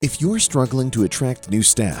If you're struggling to attract new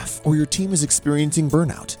staff or your team is experiencing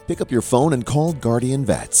burnout, pick up your phone and call Guardian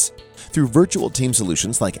Vets. Through virtual team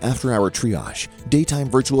solutions like after-hour triage, daytime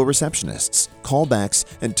virtual receptionists, callbacks,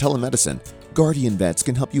 and telemedicine, Guardian Vets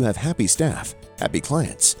can help you have happy staff, happy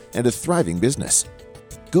clients, and a thriving business.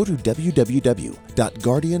 Go to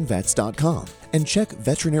www.guardianvets.com and check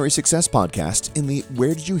Veterinary Success Podcast in the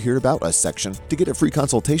Where Did You Hear About Us section to get a free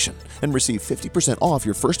consultation and receive 50% off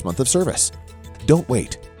your first month of service. Don't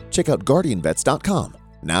wait. Check out guardianvets.com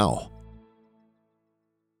now.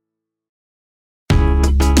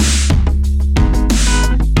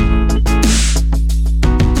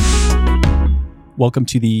 Welcome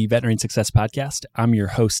to the Veterinary Success Podcast. I'm your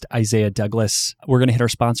host, Isaiah Douglas. We're going to hit our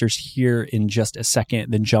sponsors here in just a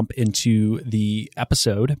second, then jump into the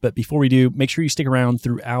episode. But before we do, make sure you stick around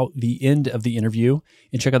throughout the end of the interview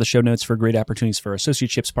and check out the show notes for great opportunities for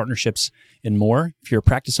associateships, partnerships, and more. If you're a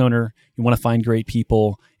practice owner, you want to find great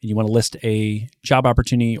people, and you want to list a job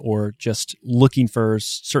opportunity or just looking for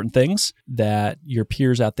certain things that your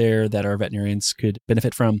peers out there that are veterinarians could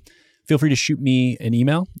benefit from, feel free to shoot me an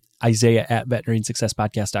email,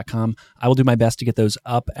 Isaiah@veterinarsuccesspodcast.com. I will do my best to get those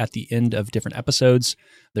up at the end of different episodes.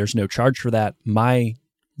 There's no charge for that. My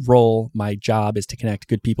role, my job is to connect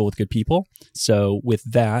good people with good people. So with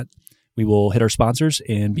that, we will hit our sponsors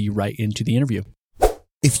and be right into the interview.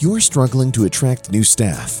 If you're struggling to attract new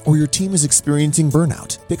staff or your team is experiencing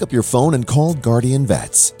burnout, pick up your phone and call Guardian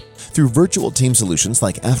Vets. Through virtual team solutions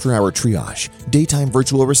like after-hour triage, daytime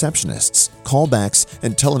virtual receptionists, callbacks,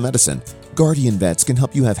 and telemedicine, Guardian Vets can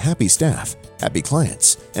help you have happy staff, happy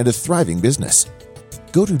clients, and a thriving business.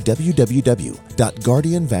 Go to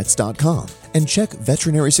www.guardianvets.com and check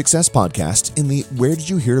Veterinary Success Podcast in the Where Did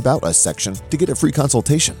You Hear About Us section to get a free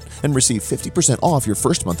consultation and receive 50% off your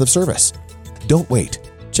first month of service. Don't wait.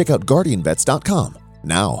 Check out guardianvets.com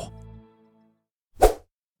now.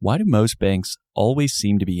 Why do most banks always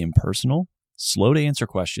seem to be impersonal, slow to answer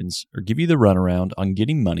questions, or give you the runaround on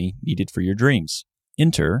getting money needed for your dreams?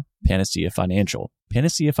 Enter Panacea Financial.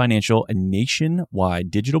 Panacea Financial, a nationwide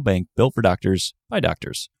digital bank built for doctors by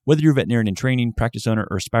doctors. Whether you're a veterinarian in training, practice owner,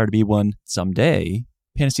 or aspire to be one someday,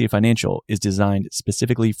 Panacea Financial is designed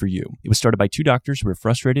specifically for you. It was started by two doctors who were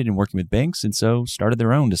frustrated in working with banks and so started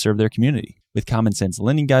their own to serve their community. With common sense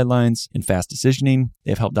lending guidelines and fast decisioning,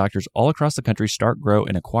 they have helped doctors all across the country start, grow,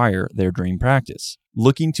 and acquire their dream practice.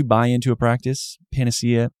 Looking to buy into a practice,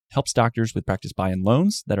 Panacea helps doctors with practice buy-in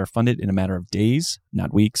loans that are funded in a matter of days,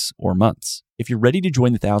 not weeks or months. If you're ready to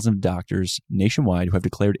join the thousands of doctors nationwide who have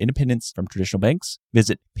declared independence from traditional banks,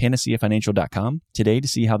 visit panaceafinancial.com today to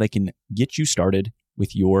see how they can get you started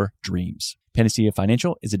with your dreams. Panacea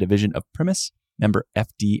Financial is a division of Primis, member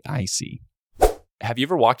FDIC. Have you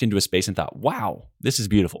ever walked into a space and thought, wow, this is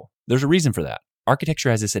beautiful? There's a reason for that. Architecture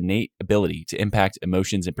has this innate ability to impact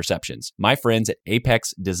emotions and perceptions. My friends at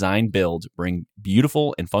Apex Design Build bring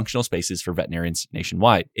beautiful and functional spaces for veterinarians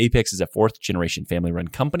nationwide. Apex is a fourth-generation family-run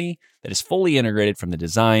company that is fully integrated from the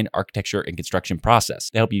design, architecture, and construction process.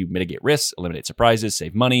 They help you mitigate risks, eliminate surprises,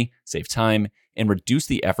 save money, save time, and reduce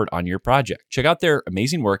the effort on your project. Check out their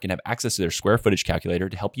amazing work and have access to their square footage calculator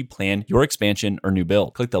to help you plan your expansion or new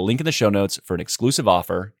build. Click the link in the show notes for an exclusive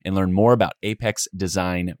offer and learn more about Apex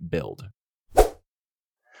Design Build.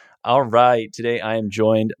 All right, today I am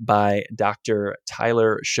joined by Dr.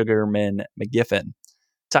 Tyler Sugerman-McGiffin.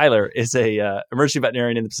 Tyler is a emergency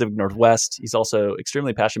veterinarian in the Pacific Northwest. He's also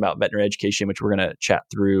extremely passionate about veterinary education, which we're going to chat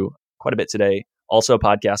through quite a bit today. Also a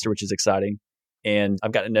podcaster, which is exciting. And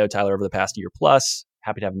I've gotten to know Tyler over the past year plus.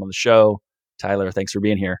 Happy to have him on the show. Tyler, thanks for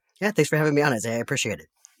being here. Yeah, thanks for having me on, Isaiah. I appreciate it.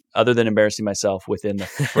 Other than embarrassing myself within the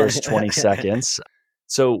first 20 seconds.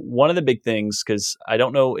 So one of the big things, because I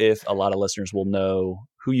don't know if a lot of listeners will know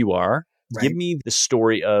who you are. Right. Give me the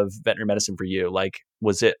story of veterinary medicine for you. Like,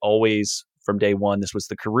 was it always from day one, this was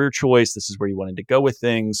the career choice? This is where you wanted to go with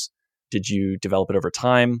things? Did you develop it over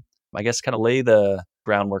time? I guess kind of lay the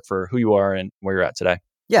groundwork for who you are and where you're at today.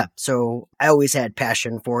 Yeah. So I always had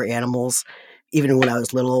passion for animals. Even when I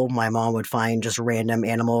was little, my mom would find just random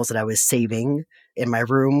animals that I was saving in my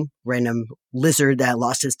room, random lizard that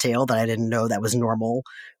lost his tail that I didn't know that was normal,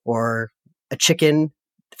 or a chicken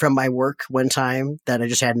from my work one time that I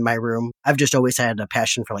just had in my room. I've just always had a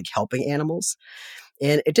passion for like helping animals.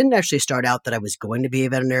 And it didn't actually start out that I was going to be a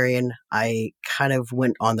veterinarian. I kind of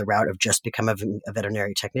went on the route of just becoming a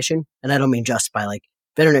veterinary technician. And I don't mean just by like,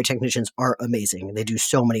 veterinary technicians are amazing. They do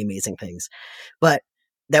so many amazing things. But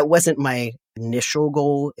that wasn't my initial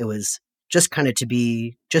goal. It was just kind of to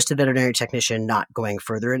be just a veterinary technician, not going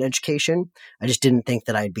further in education. I just didn't think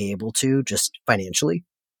that I'd be able to, just financially.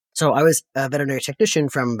 So I was a veterinary technician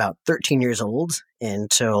from about 13 years old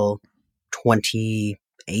until 20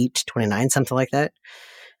 29, something like that.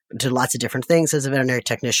 Did lots of different things as a veterinary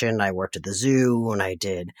technician. I worked at the zoo and I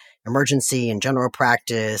did emergency and general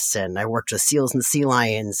practice, and I worked with seals and sea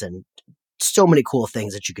lions and so many cool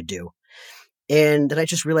things that you could do. And then I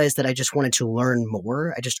just realized that I just wanted to learn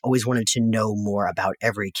more. I just always wanted to know more about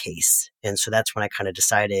every case. And so that's when I kind of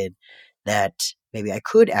decided that maybe I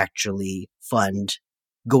could actually fund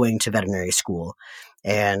going to veterinary school,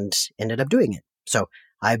 and ended up doing it. So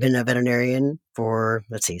I've been a veterinarian for,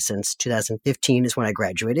 since 2015 is when I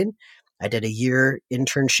graduated. I did a year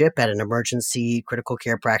internship at an emergency critical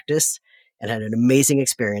care practice and had an amazing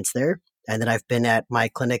experience there. And then I've been at my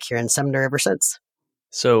clinic here in Sumner ever since.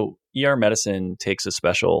 So ER medicine takes a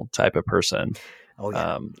special type of person. Oh,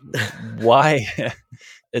 yeah. Why?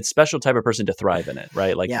 It's a special type of person to thrive in it,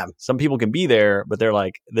 right? Like some people can be there, but they're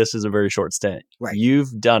like, this is a very short stint. Right.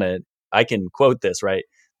 You've done it. I can quote this, right?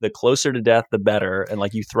 The closer to death, the better. And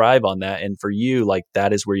like you thrive on that. And for you, like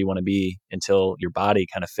that is where you want to be until your body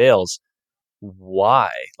kind of fails.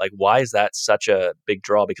 Why? Like, why is that such a big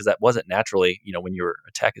draw? Because that wasn't naturally, when you were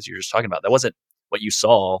a tech, as you were just talking about, that wasn't what you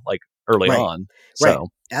saw like early on. So. Right.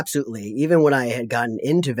 Absolutely. Even when I had gotten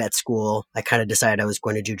into vet school, I kind of decided I was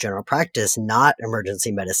going to do general practice, not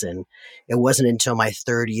emergency medicine. It wasn't until my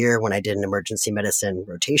third year when I did an emergency medicine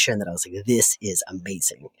rotation that I was like, this is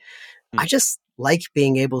amazing. I just like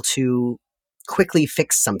being able to quickly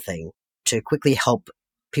fix something, to quickly help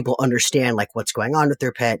people understand like what's going on with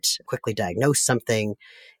their pet, quickly diagnose something.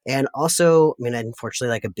 And also,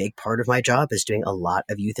 unfortunately, like a big part of my job is doing a lot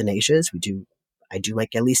of euthanasias. I do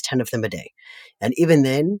like at least 10 of them a day. And even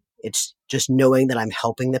then, it's just knowing that I'm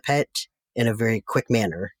helping the pet in a very quick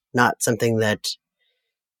manner, not something that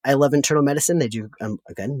I love internal medicine. They do,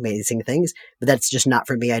 again, amazing things, but that's just not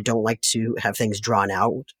for me. I don't like to have things drawn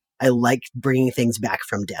out. I like bringing things back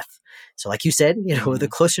from death. So like you said, the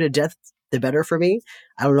closer to death, the better for me.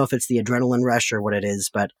 I don't know if it's the adrenaline rush or what it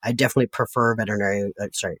is, but I definitely prefer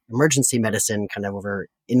emergency medicine kind of over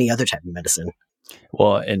any other type of medicine.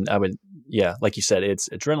 Well, and I would, like you said, it's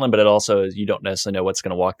adrenaline, but it also is, you don't necessarily know what's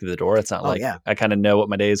going to walk through the door. It's not I kind of know what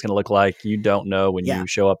my day is going to look like. You don't know when you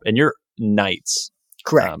show up, and you're nights.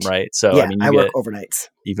 Correct. Right. So, I work overnights.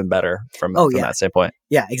 Even better from that standpoint.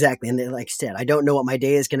 Yeah, exactly. And then, like I said, I don't know what my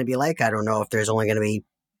day is going to be like. I don't know if there's only going to be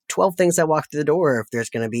 12 things that walk through the door, or if there's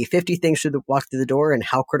going to be 50 things walk through the door, and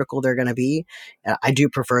how critical they're going to be. I do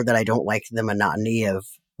prefer that. I don't like the monotony of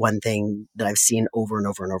one thing that I've seen over and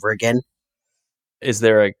over and over again. Is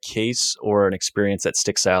there a case or an experience that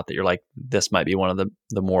sticks out that you're like, this might be one of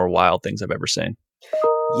the more wild things I've ever seen?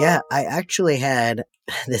 Yeah, I actually had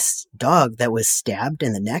this dog that was stabbed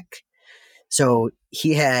in the neck. So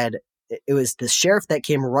it was the sheriff that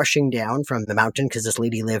came rushing down from the mountain because this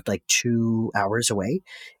lady lived like 2 hours away.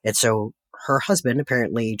 And so her husband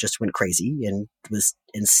apparently just went crazy and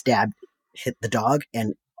hit the dog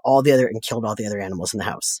and killed all the other animals in the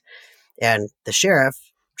house. And the sheriff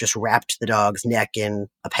just wrapped the dog's neck in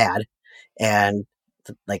a pad and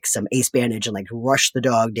like some ace bandage and like rushed the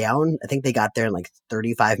dog down. I think they got there in like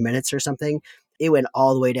 35 minutes or something. It went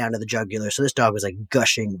all the way down to the jugular. So this dog was like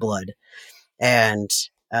gushing blood. And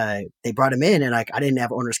they brought him in, and like I didn't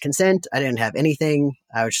have owner's consent. I didn't have anything.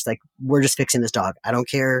 I was just like, we're just fixing this dog. I don't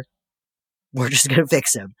care. We're just going to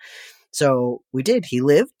fix him. So we did. He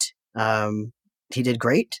lived. He did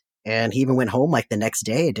great. And he even went home like the next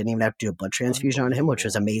day. I didn't even have to do a blood transfusion on him, which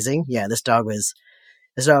was amazing. Yeah, this dog was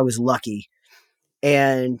lucky.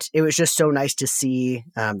 And it was just so nice to see.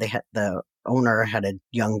 The owner had a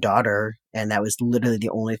young daughter, and that was literally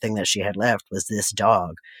the only thing that she had left was this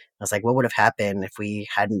dog. I was like, what would have happened if we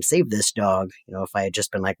hadn't saved this dog? If I had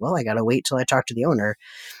just been like, well, I got to wait till I talk to the owner,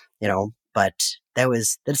 but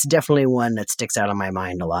that's definitely one that sticks out in my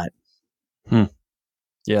mind a lot.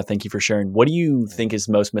 Yeah. Thank you for sharing. What do you think is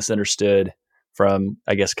most misunderstood from,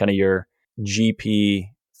 I guess, kind of your GP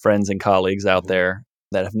friends and colleagues out there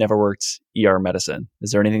that have never worked ER medicine?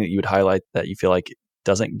 Is there anything that you would highlight that you feel like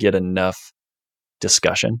doesn't get enough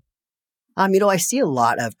discussion? I see a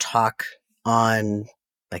lot of talk on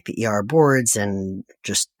like the ER boards and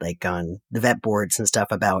just like on the vet boards and stuff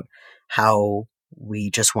about how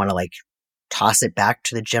we just want to like toss it back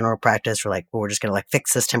to the general practice. We're like, well, we're just going to like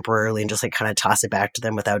fix this temporarily and just like kind of toss it back to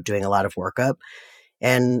them without doing a lot of workup.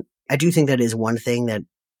 And I do think that is one thing that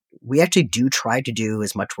we actually do try to do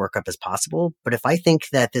as much workup as possible. But if I think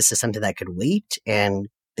that this is something that could wait and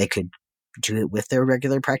they could do it with their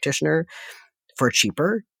regular practitioner for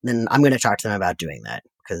cheaper, then I'm going to talk to them about doing that,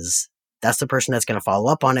 because that's the person that's going to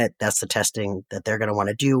follow up on it. That's the testing that they're going to want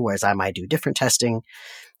to do, whereas I might do different testing.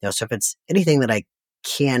 So if it's anything that I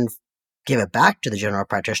can give it back to the general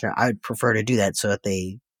practitioner, I would prefer to do that so that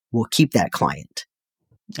they will keep that client.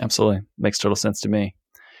 Absolutely. Makes total sense to me.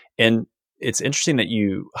 And it's interesting that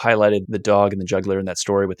you highlighted the dog and the juggler in that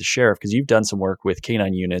story with the sheriff, because you've done some work with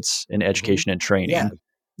canine units in education and Yeah. training.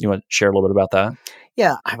 You want to share a little bit about that?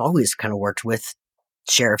 Yeah. I've always kind of worked with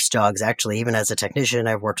sheriff's dogs. Actually, even as a technician,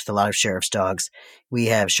 I've worked with a lot of sheriff's dogs. We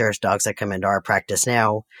have sheriff's dogs that come into our practice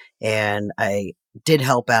now. And I did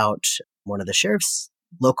help out one of the sheriffs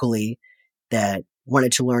locally that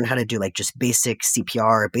wanted to learn how to do like just basic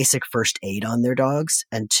CPR, basic first aid on their dogs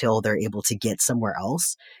until they're able to get somewhere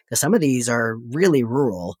else. Because some of these are really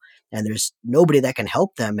rural and there's nobody that can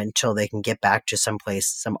help them until they can get back to someplace,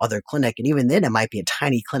 some other clinic. And even then it might be a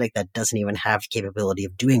tiny clinic that doesn't even have capability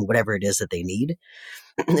of doing whatever it is that they need.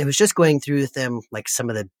 It was just going through with them like some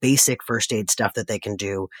of the basic first aid stuff that they can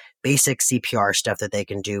do, basic CPR stuff that they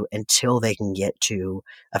can do until they can get to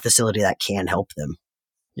a facility that can help them.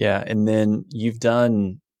 Yeah. And then you've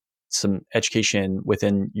done some education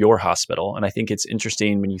within your hospital. And I think it's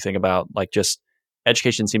interesting when you think about like just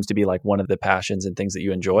education seems to be like one of the passions and things that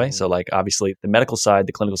you enjoy. So like obviously the medical side,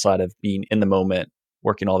 the clinical side of being in the moment,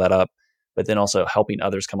 working all that up, but then also helping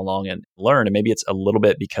others come along and learn. And maybe it's a little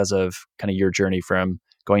bit because of kind of your journey from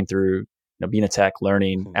going through, being a tech,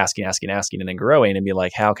 learning, asking, and then growing and be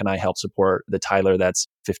like, how can I help support the Tyler that's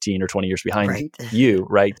 15 or 20 years behind you,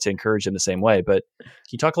 right? To encourage them the same way. But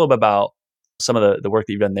can you talk a little bit about some of the work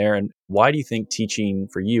that you've done there, and why do you think teaching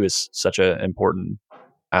for you is such an important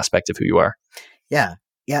aspect of who you are? Yeah.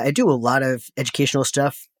 Yeah. I do a lot of educational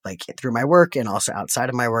stuff, like through my work and also outside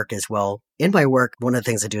of my work as well. In my work, one of the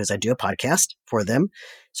things I do is I do a podcast for them.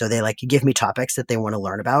 So they like give me topics that they want to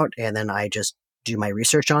learn about. And then I just do my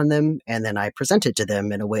research on them. And then I present it to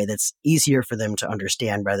them in a way that's easier for them to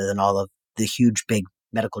understand rather than all of the huge, big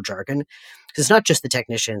medical jargon. Because it's not just the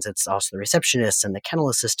technicians, it's also the receptionists and the kennel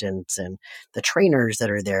assistants and the trainers that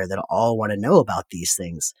are there that all want to know about these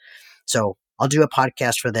things. So I'll do a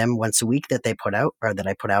podcast for them once a week that they put out or that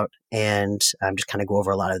I put out and just kind of go over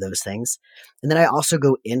a lot of those things. And then I also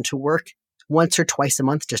go into work once or twice a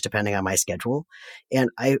month, just depending on my schedule. And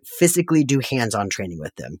I physically do hands-on training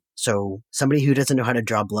with them. So somebody who doesn't know how to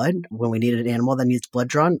draw blood, when we need an animal that needs blood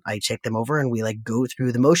drawn, I take them over and we like go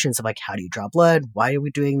through the motions of like, how do you draw blood? Why are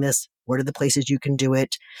we doing this? What are the places you can do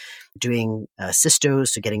it? Doing cystos,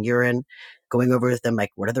 so getting urine, going over with them,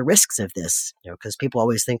 like, what are the risks of this? Because people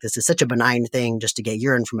always think this is such a benign thing just to get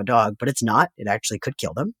urine from a dog, but it's not. It actually could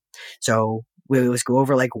kill them. So we always go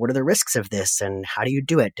over, like, what are the risks of this and how do you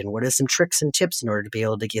do it? And what are some tricks and tips in order to be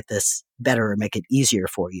able to get this better or make it easier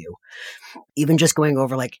for you? Even just going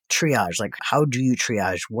over like triage, like how do you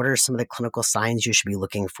triage? What are some of the clinical signs you should be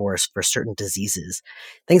looking for certain diseases?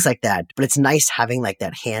 Things like that. But it's nice having like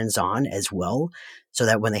that hands-on as well, so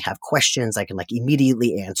that when they have questions, I can like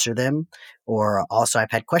immediately answer them. Or also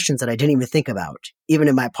I've had questions that I didn't even think about. Even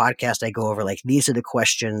in my podcast, I go over like, these are the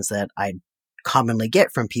questions that I commonly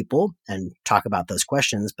get from people and talk about those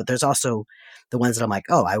questions. But there's also the ones that I'm like,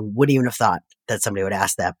 oh, I wouldn't even have thought that somebody would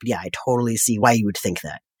ask that. But yeah, I totally see why you would think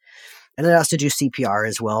that. And then I also do CPR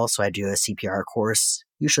as well. So I do a CPR course,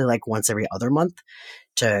 usually like once every other month,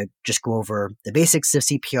 to just go over the basics of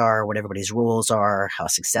CPR, what everybody's rules are, how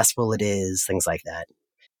successful it is, things like that.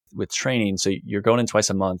 With training, so you're going in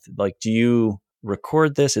twice a month. Like, do you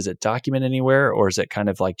record this? Is it documented anywhere? Or is it kind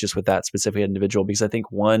of like just with that specific individual? Because I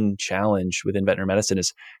think one challenge within veterinary medicine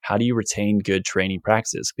is how do you retain good training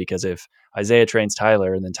practices? Because if Isaiah trains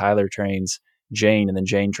Tyler and then Tyler trains Jane and then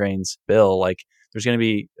Jane trains Bill, like there's going to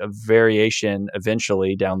be a variation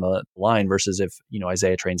eventually down the line versus if,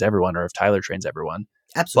 Isaiah trains everyone or if Tyler trains everyone.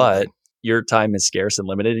 Absolutely. But your time is scarce and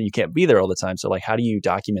limited and you can't be there all the time. So like, how do you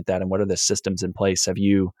document that? And what are the systems in place? Have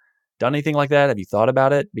you done anything like that? Have you thought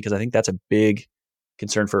about it? Because I think that's a big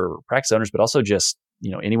concern for practice owners, but also just,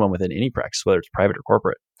 anyone within any practice, whether it's private or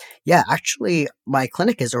corporate. Yeah, actually, my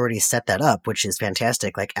clinic has already set that up, which is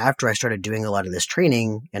fantastic. Like after I started doing a lot of this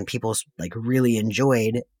training and people like really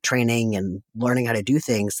enjoyed training and learning how to do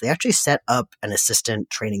things, they actually set up an assistant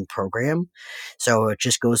training program. So it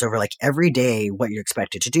just goes over like every day what you're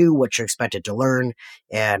expected to do, what you're expected to learn,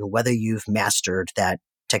 and whether you've mastered that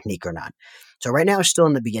technique or not. So right now, it's still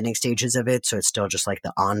in the beginning stages of it. So it's still just like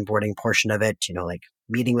the onboarding portion of it, like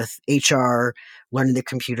meeting with HR, learning the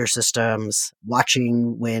computer systems,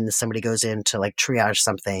 watching when somebody goes in to like triage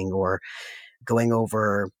something or going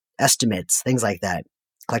over estimates, things like that,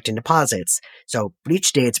 collecting deposits. So, but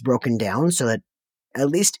each day it's broken down so that at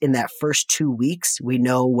least in that first 2 weeks, we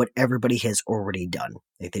know what everybody has already done.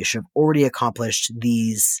 Like they should have already accomplished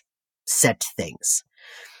these set things.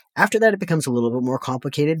 After that, it becomes a little bit more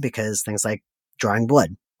complicated because things like drawing blood,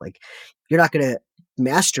 like you're not going to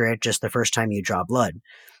master it just the first time you draw blood.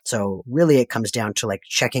 So really it comes down to like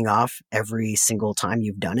checking off every single time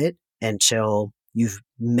you've done it until you've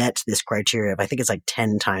met this criteria of, I think it's like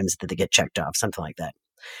 10 times that they get checked off, something like that.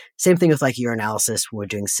 Same thing with like urinalysis when we're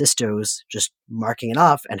doing cystos, just marking it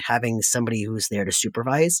off and having somebody who's there to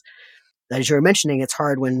supervise. As you were mentioning, it's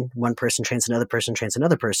hard when one person trains another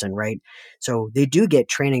person, right? So they do get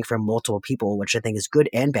training from multiple people, which I think is good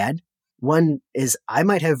and bad. One is I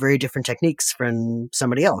might have very different techniques from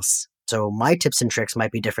somebody else. So my tips and tricks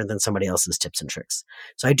might be different than somebody else's tips and tricks.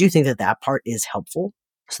 So I do think that that part is helpful.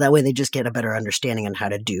 So that way they just get a better understanding on how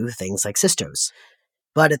to do things like cystos.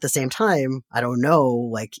 But at the same time, I don't know,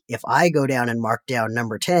 like if I go down and mark down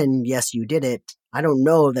number 10, yes, you did it. I don't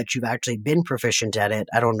know that you've actually been proficient at it.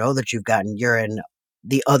 I don't know that you've gotten urine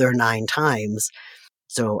the other 9 times.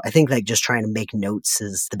 So I think like just trying to make notes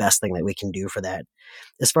is the best thing that we can do for that.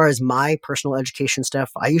 As far as my personal education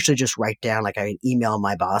stuff, I usually just write down, like I email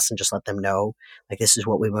my boss and just let them know, like, this is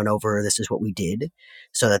what we went over, this is what we did,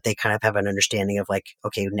 so that they kind of have an understanding of like,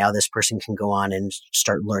 okay, now this person can go on and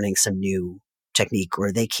start learning some new technique,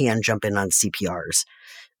 or they can jump in on CPRs,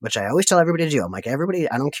 which I always tell everybody to do. I'm like, everybody,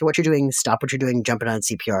 I don't care what you're doing, stop what you're doing, jump in on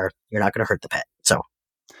CPR. You're not going to hurt the pet.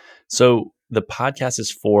 So the podcast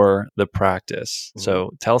is for the practice. Mm-hmm.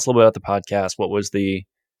 So tell us a little bit about the podcast. What was the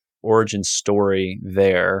origin story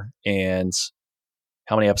there, and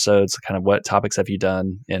how many episodes, kind of what topics have you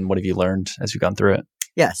done, and what have you learned as you've gone through it?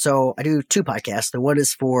 Yeah, so I do 2 podcasts. The one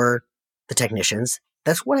is for the technicians.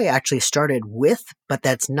 That's what I actually started with, but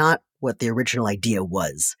that's not what the original idea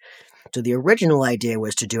was. So the original idea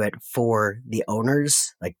was to do it for the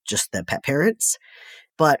owners, like just the pet parents,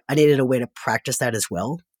 but I needed a way to practice that as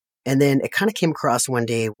well. And then it kind of came across one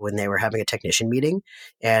day when they were having a technician meeting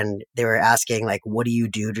and they were asking, like, what do you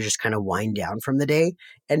do to just kind of wind down from the day?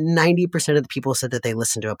 And 90% of the people said that they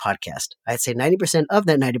listened to a podcast. I'd say 90% of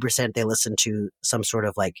that 90%, they listened to some sort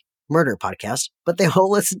of like murder podcast, but they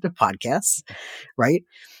all listen to podcasts, right?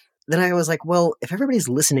 Then I was like, well, if everybody's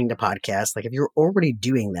listening to podcasts, like if you're already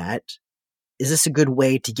doing that, is this a good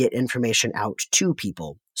way to get information out to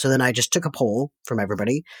people? So then I just took a poll from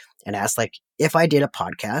everybody and asked, like, if I did a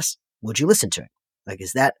podcast, would you listen to it? Like,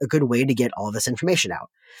 is that a good way to get all this information out?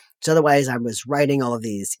 So otherwise I was writing all of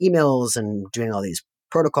these emails and doing all these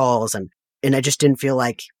protocols and I just didn't feel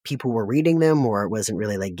like people were reading them, or it wasn't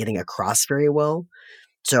really like getting across very well.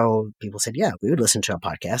 So people said, yeah, we would listen to a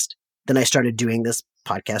podcast. Then I started doing this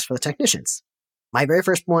podcast for the technicians. My very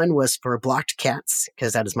first one was for blocked cats,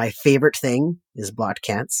 because that is my favorite thing, is blocked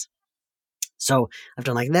cats. So I've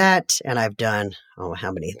done like that, and I've done,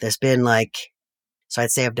 how many? There's been like, so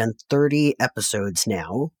I'd say I've done 30 episodes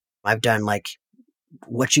now. I've done like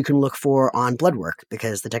what you can look for on blood work,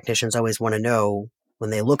 because the technicians always want to know when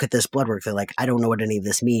they look at this blood work, they're like, I don't know what any of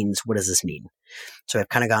this means. What does this mean? So I've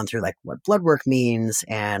kind of gone through like what blood work means,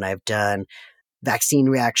 and I've done vaccine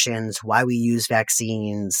reactions, why we use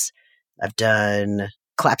vaccines. I've done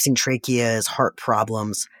collapsing tracheas, heart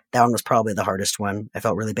problems. That one was probably the hardest one. I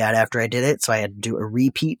felt really bad after I did it, so I had to do a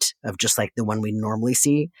repeat of just like the one we normally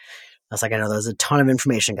see. I was like, I know there's a ton of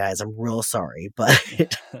information, guys. I'm real sorry, but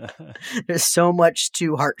there's so much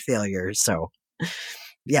to heart failure. So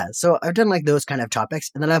yeah, so I've done like those kind of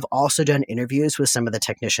topics. And then I've also done interviews with some of the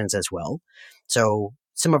technicians as well. So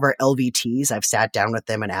some of our LVTs, I've sat down with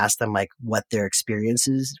them and asked them like what their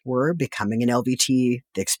experiences were becoming an LVT,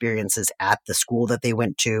 the experiences at the school that they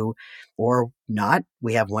went to or not.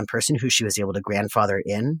 We have one person who she was able to grandfather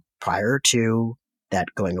in prior to that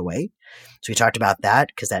going away. So we talked about that,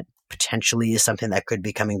 because that potentially is something that could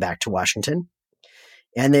be coming back to Washington.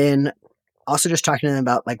 And then also just talking to them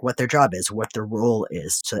about like what their job is, what their role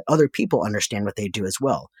is, so that other people understand what they do as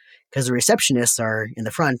well. Because the receptionists are in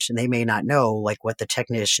the front and they may not know like what the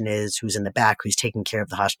technician is who's in the back, who's taking care of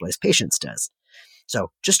the hospitalized patients does.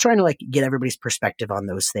 So just trying to like get everybody's perspective on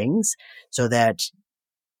those things so that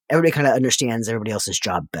everybody kind of understands everybody else's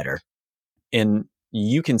job better. And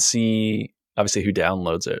you can see obviously who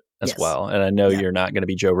downloads it as well. And I know you're not going to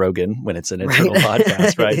be Joe Rogan when it's an internal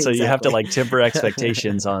podcast, right? Exactly. So you have to like temper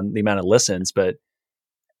expectations on the amount of listens, but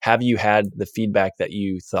have you had the feedback that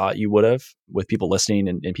you thought you would have with people listening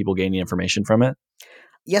and people gaining information from it?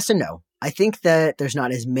 Yes and no. I think that there's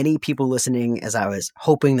not as many people listening as I was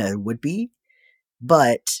hoping there would be.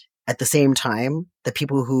 But at the same time, the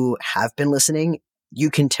people who have been listening, you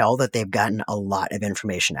can tell that they've gotten a lot of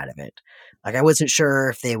information out of it. Like I wasn't sure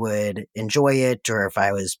if they would enjoy it or if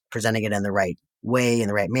I was presenting it in the right way, in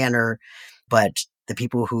the right manner. But the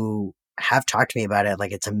people who have talked to me about it,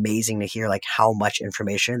 like it's amazing to hear like how much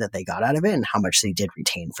information that they got out of it and how much they did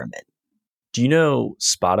retain from it. Do you know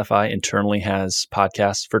Spotify internally has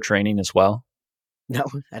podcasts for training as well? No,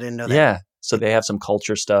 I didn't know that. Yeah. So they have some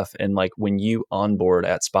culture stuff. And like when you onboard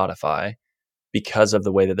at Spotify, because of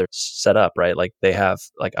the way that they're set up, right? Like they have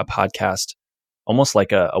like a podcast, almost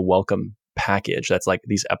like a welcome package. That's like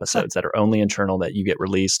these episodes that are only internal that you get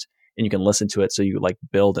released and you can listen to it. So you like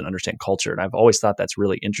build and understand culture. And I've always thought that's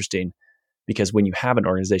really interesting because when you have an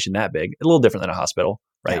organization that big, a little different than a hospital,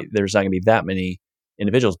 right? Yeah. There's not going to be that many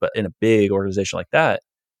individuals, but in a big organization like that,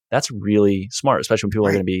 that's really smart, especially when people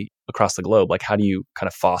are going to be across the globe. Like how do you kind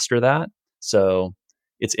of foster that? So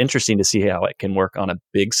it's interesting to see how it can work on a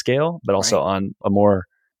big scale, but also on a more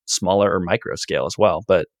smaller or micro scale as well.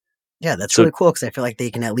 But yeah, that's really cool because I feel like they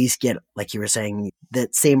can at least get, like you were saying,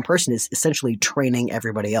 that same person is essentially training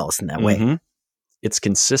everybody else in that way. It's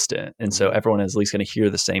consistent. And so everyone is at least going to hear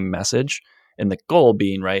the same message. And the goal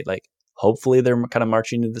being, right, like hopefully they're kind of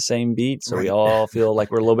marching to the same beat. So we all feel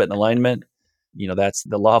like we're a little bit in alignment. You know, that's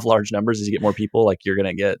the law of large numbers. As you get more people, like you're going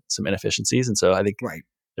to get some inefficiencies. And so I think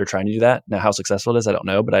they're trying to do that. Now, how successful it is, I don't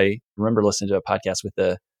know. But I remember listening to a podcast with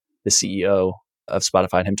the CEO of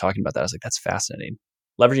Spotify and him talking about that. I was like, that's fascinating.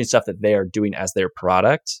 Leveraging stuff that they are doing as their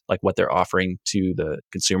product, like what they're offering to the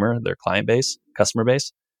consumer, their client base, customer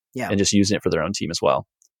base, and just using it for their own team as well.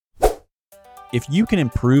 If you can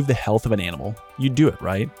improve the health of an animal, you do it,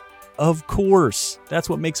 right? Of course. That's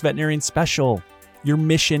what makes veterinarians special. You're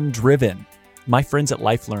mission driven. My friends at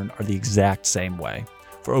LifeLearn are the exact same way.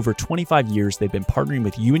 For over 25 years, they've been partnering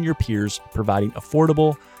with you and your peers, providing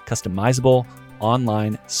affordable, customizable,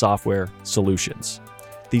 online software solutions.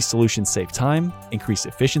 These solutions save time, increase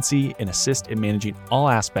efficiency, and assist in managing all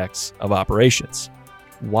aspects of operations.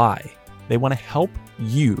 Why? They want to help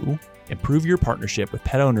you improve your partnership with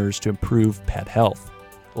pet owners to improve pet health.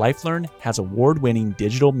 LifeLearn has award-winning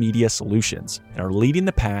digital media solutions and are leading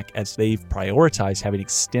the pack as they've prioritized having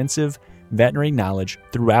extensive veterinary knowledge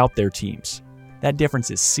throughout their teams. That difference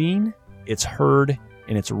is seen, it's heard,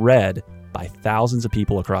 and it's read by thousands of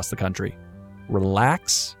people across the country.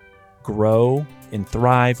 Relax, grow, and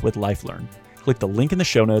thrive with LifeLearn. Click the link in the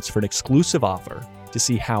show notes for an exclusive offer to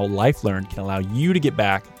see how LifeLearn can allow you to get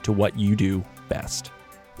back to what you do best.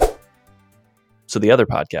 So the other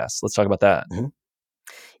podcast, let's talk about that.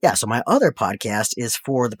 Yeah, so my other podcast is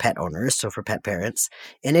for the pet owners, so for pet parents,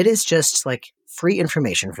 and it is just like free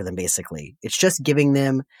information for them, basically. It's just giving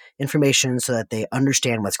them information so that they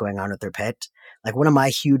understand what's going on with their pet. Like one of my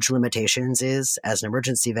huge limitations is, as an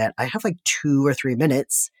emergency vet, I have like 2 or 3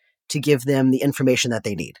 minutes to give them the information that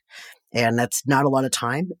they need. And that's not a lot of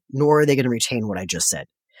time, nor are they going to retain what I just said.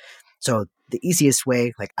 So the easiest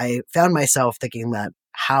way, like I found myself thinking that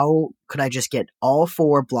how could I just get all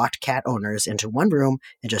 4 blocked cat owners into one room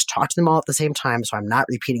and just talk to them all at the same time so I'm not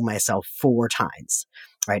repeating myself 4 times,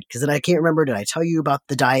 right? Because then I can't remember, did I tell you about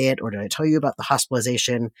the diet or did I tell you about the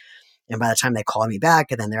hospitalization? And by the time they call me back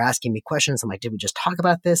and then they're asking me questions, I'm like, did we just talk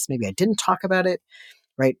about this? Maybe I didn't talk about it,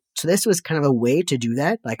 right? So this was kind of a way to do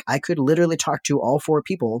that. Like I could literally talk to all 4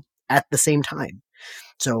 people at the same time.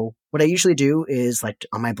 So what I usually do is like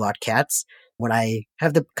on my blocked cats, when I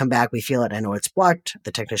have them come back, we feel it. I know it's blocked.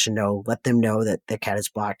 The technician let them know that the cat is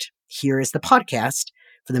blocked. Here is the podcast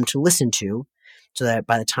for them to listen to so that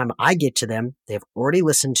by the time I get to them, they've already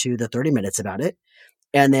listened to the 30 minutes about it.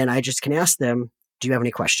 And then I just can ask them, do you have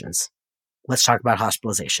any questions? Let's talk about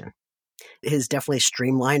hospitalization. It has definitely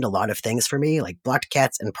streamlined a lot of things for me, like blocked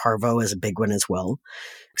cats and parvo is a big one as well.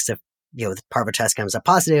 Because if the parvo test comes up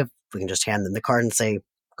positive, we can just hand them the card and say,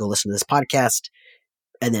 go listen to this podcast.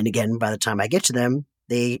 And then again, by the time I get to them,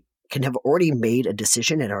 they can have already made a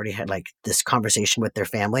decision and already had like this conversation with their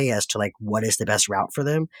family as to like what is the best route for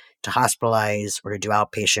them to hospitalize or to do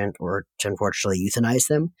outpatient or to unfortunately euthanize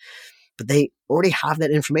them. But they already have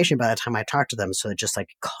that information by the time I talk to them. So it just like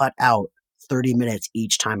cut out 30 minutes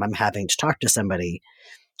each time I'm having to talk to somebody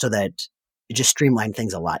so that it just streamlined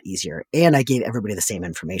things a lot easier. And I gave everybody the same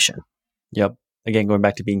information. Yep. Again, going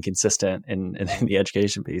back to being consistent in the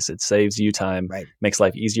education piece, it saves you time, makes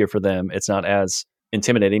life easier for them. It's not as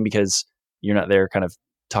intimidating because you're not there kind of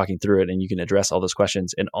talking through it and you can address all those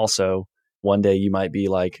questions. And also one day you might be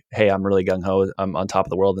like, hey, I'm really gung-ho. I'm on top of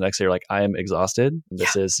the world. The next day you're like, I am exhausted.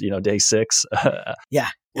 This is, day 6.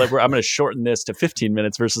 Like I'm going to shorten this to 15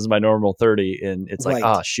 minutes versus my normal 30. And it's like,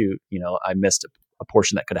 shoot, I missed a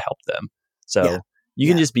portion that could have helped them. So you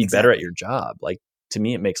can just be better at your job. Like to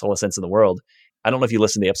me, it makes all the sense in the world. I don't know if you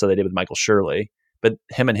listened to the episode they did with Michael Shirley, but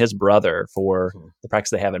him and his brother for the practice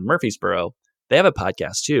they have in Murfreesboro, they have a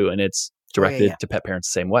podcast too. And it's directed to pet parents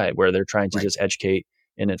the same way, where they're trying to just educate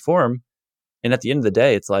and inform. And at the end of the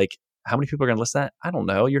day, it's like, how many people are going to listen to that? I don't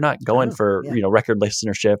know. You're not going for, record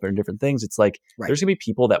listenership or different things. It's like, there's going to be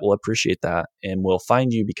people that will appreciate that and will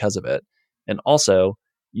find you because of it. And also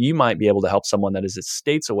you might be able to help someone that is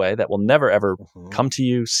states away that will never ever come to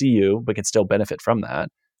you, see you, but can still benefit from that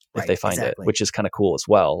if they find it, which is kind of cool as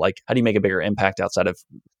well. Like, how do you make a bigger impact outside of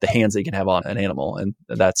the hands that you can have on an animal? And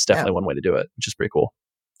that's definitely one way to do it, which is pretty cool.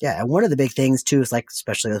 Yeah. And one of the big things too is like,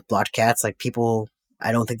 especially with blocked cats, like people,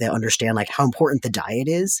 I don't think they understand like how important the diet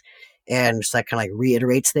is. And just like kind of like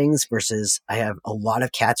reiterates things versus I have a lot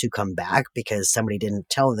of cats who come back because somebody didn't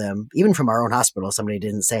tell them, even from our own hospital, somebody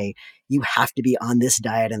didn't say, you have to be on this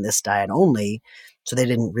diet and this diet only. So they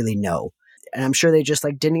didn't really know. And I'm sure they just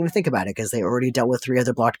like didn't even think about it because they already dealt with 3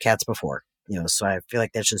 other blocked cats before, so I feel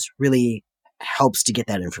like that just really helps to get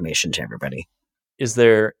that information to everybody. Is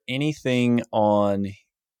there anything on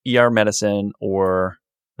ER medicine or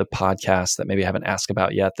the podcast that maybe I haven't asked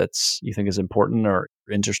about yet that's you think is important or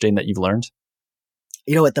interesting that you've learned?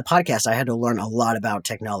 At the podcast, I had to learn a lot about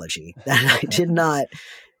technology that I did not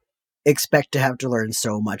expect to have to learn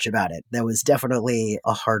so much about it. That was definitely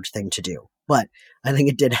a hard thing to do. But I think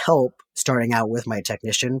it did help starting out with my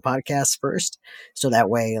technician podcast first. So that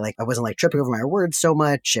way, like, I wasn't like tripping over my words so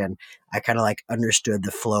much. And I kind of like understood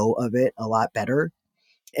the flow of it a lot better.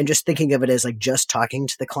 And just thinking of it as like just talking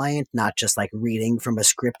to the client, not just like reading from a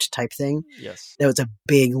script type thing. Yes. That was a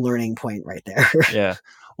big learning point right there. Yeah.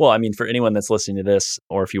 Well, I mean, for anyone that's listening to this,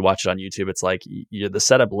 or if you watch it on YouTube, it's like the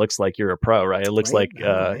setup looks like you're a pro, right? It looks like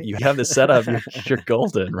you have this setup, you're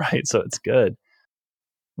golden, right? So it's good.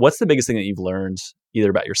 What's the biggest thing that you've learned either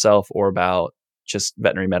about yourself or about just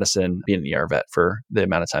veterinary medicine, being an ER vet for the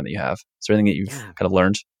amount of time that you have? Is there anything that you've kind of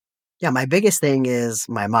learned? Yeah, my biggest thing is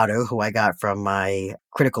my motto, who I got from my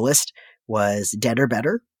critical list, was dead or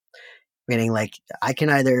better. Meaning like I can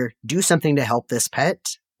either do something to help this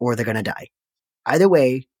pet or they're going to die. Either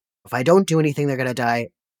way, if I don't do anything, they're going to die.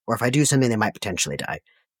 Or if I do something, they might potentially die.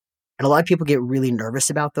 And a lot of people get really nervous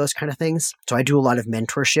about those kind of things. So I do a lot of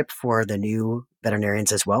mentorship for the new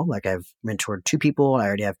veterinarians as well. Like I've mentored 2 people. I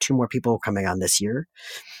already have 2 more people coming on this year.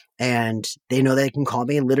 And they know they can call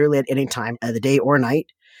me literally at any time of the day or night.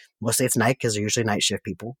 Mostly it's night because they're usually night shift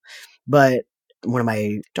people. But one of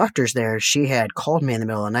my doctors there, she had called me in the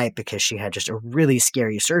middle of the night because she had just a really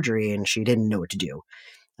scary surgery and she didn't know what to do.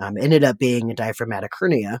 Ended up being a diaphragmatic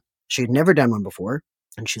hernia. She'd never done one before.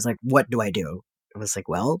 And she's like, what do I do? I was like,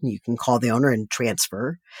 well, you can call the owner and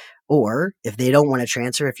transfer. Or if they don't want to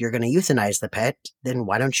transfer, if you're going to euthanize the pet, then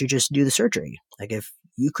why don't you just do the surgery? Like if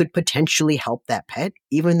you could potentially help that pet,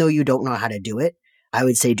 even though you don't know how to do it, I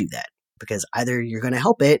would say do that. Because either you're going to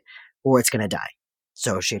help it or it's going to die.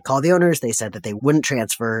 So she had called the owners. They said that they wouldn't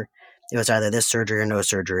transfer. It was either this surgery or no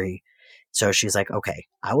surgery. So she's like, okay,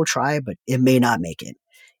 I will try, but it may not make it.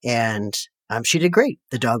 And she did great.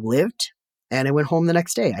 The dog lived and I went home the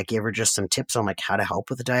next day. I gave her just some tips on like how to help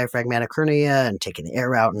with the diaphragmatic hernia and taking the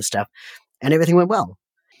air out and stuff. And everything went well.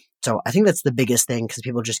 So I think that's the biggest thing because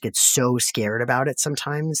people just get so scared about it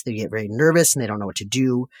sometimes. They get very nervous and they don't know what to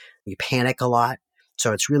do. You panic a lot.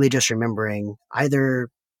 So it's really just remembering either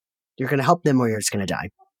you're going to help them or you're just going to die.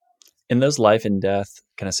 In those life and death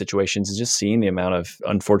kind of situations, is just seeing the amount of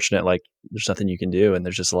unfortunate, like there's nothing you can do and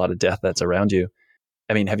there's just a lot of death that's around you.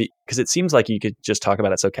 I mean, because it seems like you could just talk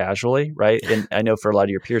about it so casually, right? And I know for a lot of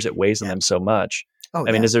your peers, it weighs on them so much.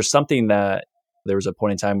 I mean, is there something that there was a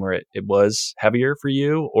point in time where it was heavier for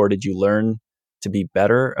you, or did you learn to be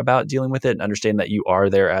better about dealing with it and understand that you are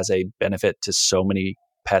there as a benefit to so many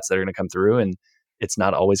pets that are going to come through and it's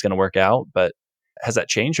not always going to work out? But has that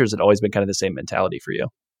changed, or has it always been kind of the same mentality for you?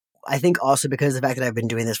 I think also because of the fact that I've been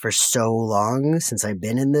doing this for so long, since I've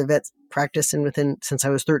been in the vet practice and since I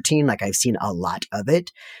was 13, like I've seen a lot of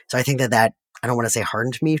it. So I think that I don't want to say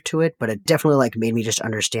hardened me to it, but it definitely like made me just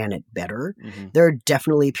understand it better. Mm-hmm. There are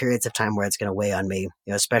definitely periods of time where it's going to weigh on me,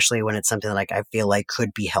 especially when it's something that like I feel like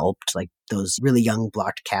could be helped, like those really young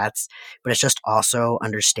blocked cats. But it's just also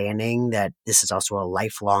understanding that this is also a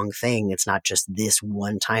lifelong thing. It's not just this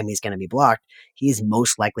one time he's going to be blocked. He's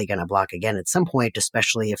most likely going to block again at some point,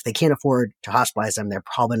 especially if they can't afford to hospitalize them. They're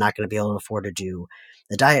probably not going to be able to afford to do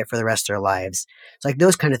the diet for the rest of their lives. So like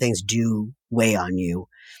those kind of things do weigh on you.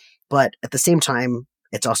 But at the same time,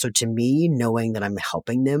 it's also to me knowing that I'm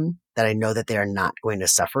helping them, that I know that they are not going to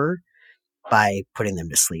suffer by putting them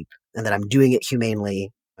to sleep and that I'm doing it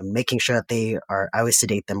humanely. I'm making sure that I always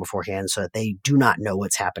sedate them beforehand so that they do not know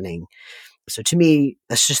what's happening. So to me,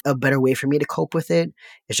 that's just a better way for me to cope with it.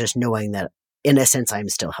 It's just knowing that in a sense, I'm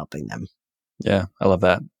still helping them. Yeah, I love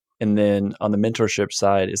that. And then on the mentorship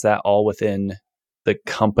side, is that all within the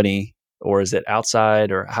company or is it outside,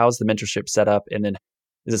 or how's the mentorship set up? And then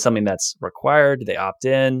is it something that's required? Do they opt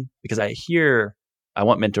in? Because I hear I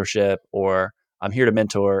want mentorship or I'm here to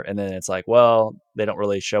mentor. And then it's like, well, they don't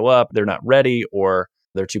really show up. They're not ready, or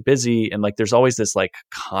they're too busy. And like, there's always this like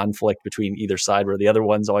conflict between either side where the other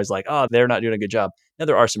one's always like, oh, they're not doing a good job. Now,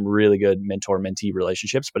 there are some really good mentor-mentee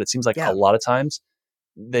relationships, but it seems like a lot of times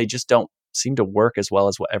they just don't seem to work as well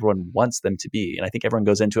as what everyone wants them to be. And I think everyone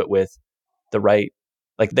goes into it with the right,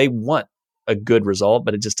 like they want a good result,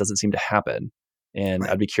 but it just doesn't seem to happen. And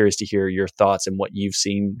I'd be curious to hear your thoughts and what you've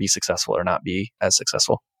seen be successful or not be as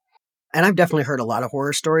successful. And I've definitely heard a lot of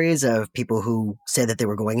horror stories of people who say that they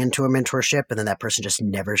were going into a mentorship and then that person just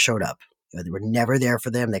never showed up. They were never there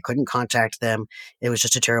for them. They couldn't contact them. It was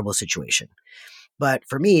just a terrible situation. But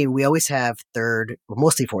for me, we always have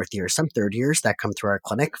mostly fourth years, some third years that come through our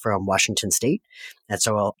clinic from Washington State. And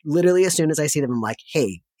so literally as soon as I see them, I'm like,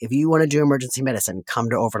 hey, if you want to do emergency medicine, come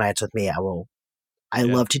to overnights with me. I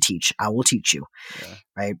love to teach. I will teach you. Yeah.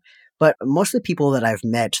 Right. But most of the people that I've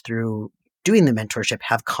met through doing the mentorship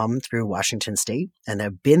have come through Washington State and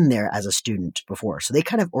have been there as a student before. So they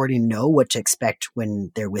kind of already know what to expect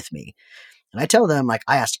when they're with me. And I tell them, like,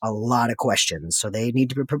 I asked a lot of questions, so they need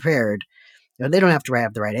to be prepared. They don't have to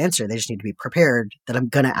have the right answer. They just need to be prepared that I'm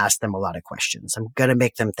going to ask them a lot of questions. I'm going to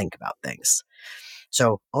make them think about things.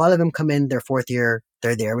 So a lot of them come in their fourth year.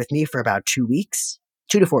 They're there with me for about 2 weeks,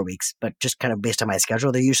 2 to 4 weeks, but just kind of based on my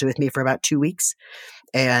schedule, they're usually with me for about 2 weeks.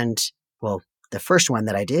 And well, the first one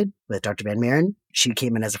that I did with Dr. Van Maren, she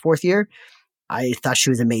came in as a fourth year. I thought she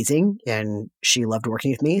was amazing and she loved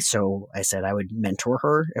working with me. So I said I would mentor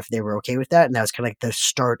her if they were okay with that. And that was kind of like the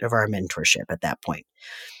start of our mentorship at that point.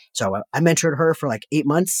 So I mentored her for like 8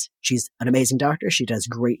 months. She's an amazing doctor. She does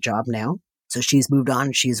a great job now. So she's moved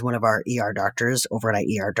on. She's one of our ER doctors, overnight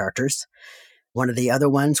ER doctors. One of the other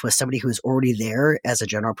ones was somebody who's already there as a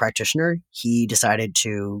general practitioner. He decided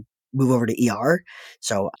to move over to ER.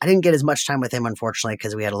 So I didn't get as much time with him, unfortunately,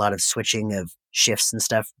 because we had a lot of switching of shifts and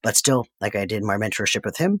stuff. But still, like I did my mentorship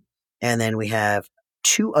with him. And then we have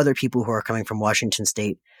 2 other people who are coming from Washington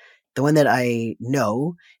State. The one that I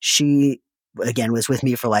know, she, again, was with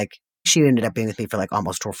me for she ended up being with me for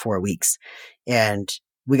almost 4 weeks. And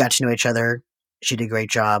we got to know each other. She did a great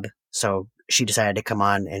job. So she decided to come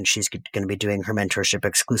on and she's going to be doing her mentorship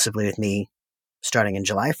exclusively with me starting in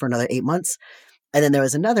July for another 8 months. And then there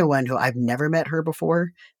was another one who I've never met her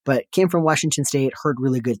before, but came from Washington State, heard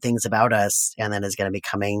really good things about us, and then is going to be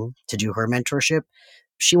coming to do her mentorship.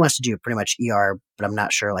 She wants to do pretty much ER, but I'm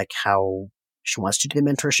not sure how she wants to do the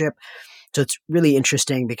mentorship. So it's really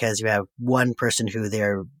interesting because you have one person who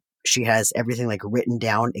she has everything written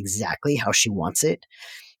down exactly how she wants it,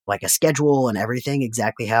 like a schedule and everything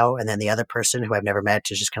exactly how. And then the other person who I've never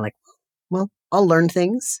met is just kind of well, I'll learn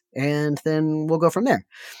things and then we'll go from there.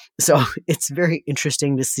 So it's very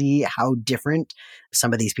interesting to see how different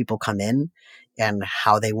some of these people come in and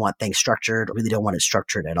how they want things structured or really don't want it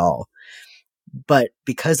structured at all. But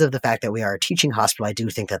because of the fact that we are a teaching hospital, I do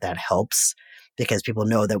think that helps because people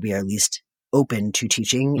know that we are at least open to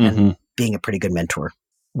teaching and being a pretty good mentor.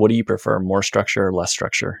 What do you prefer, more structure or less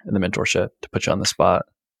structure in the mentorship, to put you on the spot?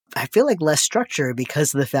 I feel like less structure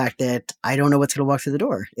because of the fact that I don't know what's going to walk through the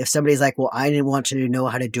door. If somebody's like, well, I didn't want to know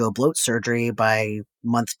how to do a bloat surgery by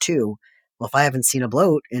month 2. Well, if I haven't seen a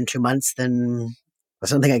bloat in 2 months, then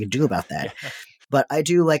there's nothing I can do about that. Yeah. But I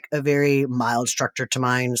do a very mild structure to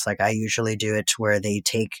mine. It's I usually do it where they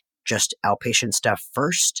take just outpatient stuff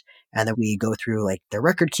first. And then we go through their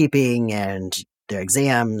record keeping and their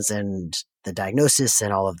exams and the diagnosis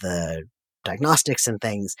and all of the diagnostics and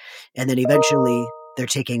things. And then eventually they're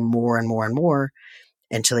taking more and more and more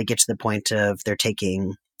until they get to the point of they're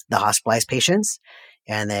taking the hospitalized patients.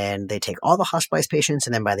 And then they take all the hospitalized patients.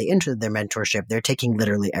 And then by the end of their mentorship, they're taking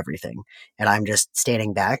literally everything. And I'm just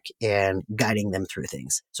standing back and guiding them through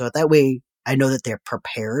things. So that way I know that they're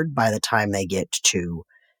prepared by the time they get to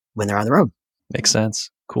when they're on their own. Makes sense.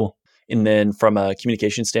 Cool. And then from a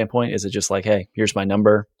communication standpoint, is it just hey, here's my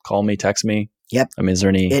number, call me, text me? Yep. I mean, is there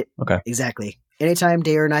any? Okay. Exactly. Anytime,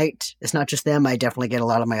 day or night. It's not just them. I definitely get a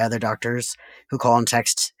lot of my other doctors who call and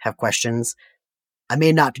text, have questions. I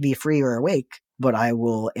may not be free or awake, but I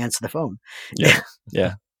will answer the phone. Yeah.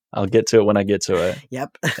 Yeah. I'll get to it when I get to it.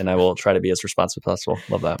 Yep. And I will try to be as responsive as possible.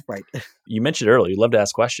 Love that. Right. You mentioned earlier, you love to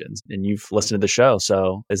ask questions and you've listened to the show.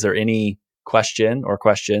 So is there any question or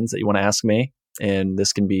questions that you want to ask me? And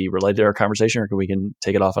this can be related to our conversation, or we can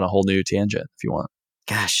take it off on a whole new tangent if you want.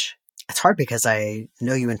 Gosh, it's hard because I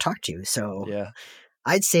know you and talk to you. So yeah,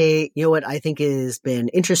 I'd say, what I think has been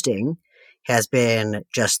interesting has been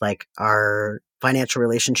just our financial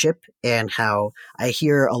relationship and how I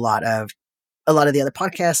hear a lot of the other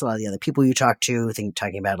podcasts, a lot of the other people you talk to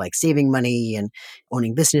talking about saving money and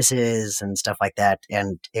owning businesses and stuff like that.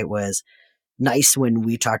 And it was nice when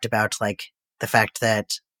we talked about the fact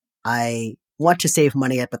that I want to save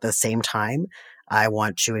money, but at the same time, I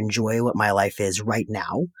want to enjoy what my life is right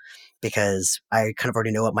now, because I kind of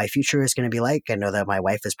already know what my future is going to be like. I know that my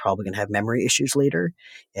wife is probably going to have memory issues later.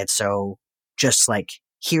 And so just like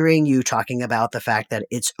hearing you talking about the fact that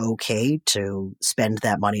it's okay to spend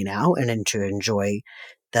that money now and then to enjoy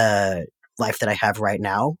the life that I have right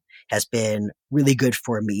now has been really good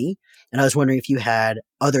for me. And I was wondering if you had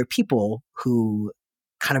other people who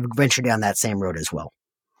kind of venture down that same road as well.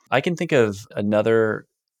 I can think of another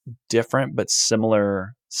different but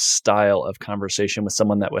similar style of conversation with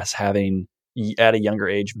someone that was having, at a younger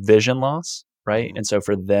age, vision loss, right? Mm-hmm. And so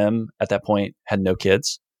for them at that point, had no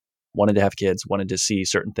kids, wanted to have kids, wanted to see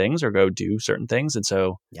certain things or go do certain things. And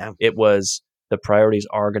so it was, the priorities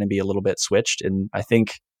are going to be a little bit switched. And I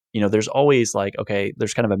think, there's always like, okay,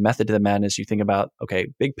 there's kind of a method to the madness. You think about, okay,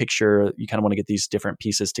 big picture, you kind of want to get these different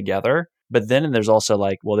pieces together. But then there's also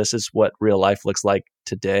like, well, this is what real life looks like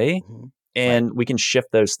today. Mm-hmm. And we can shift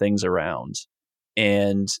those things around.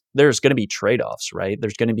 And there's going to be trade-offs, right?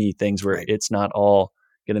 There's going to be things where it's not all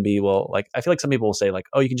going to be, well, like, I feel like some people will say like,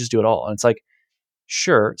 oh, you can just do it all. And it's like,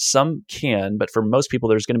 sure, some can, but for most people,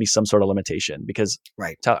 there's going to be some sort of limitation because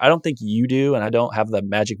I don't think you do. And I don't have the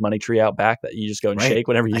magic money tree out back that you just go and shake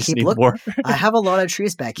whenever you need more. I have a lot of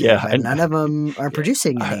trees back here, but none of them are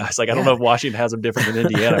producing any. It's like, I don't know if Washington has them different than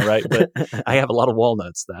Indiana, right? But I have a lot of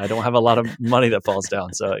walnuts. I don't have a lot of money that falls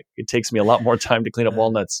down. So it takes me a lot more time to clean up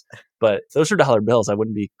walnuts. But if those are dollar bills, I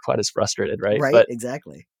wouldn't be quite as frustrated, right? Right, but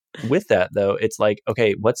exactly. With that, though, it's like,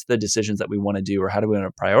 okay, what's the decisions that we want to do, or how do we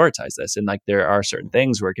want to prioritize this? And like, there are certain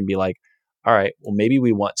things where it can be like, all right, well, maybe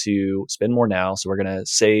we want to spend more now, so we're going to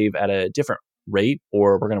save at a different rate,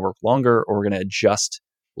 or we're going to work longer, or we're going to adjust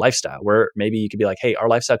lifestyle, where maybe you could be like, hey, our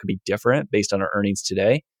lifestyle could be different based on our earnings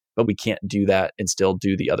today, but we can't do that and still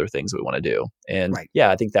do the other things we want to do. And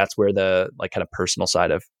I think that's where the like kind of personal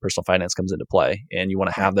side of personal finance comes into play. And you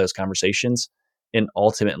want to have those conversations. And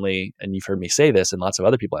ultimately, and you've heard me say this, and lots of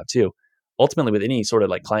other people have too, ultimately with any sort of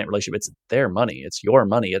like client relationship, it's their money, it's your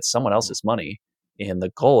money, it's someone else's money. And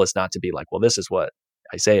the goal is not to be like, well, this is what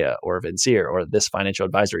Isaiah or Vincere or this financial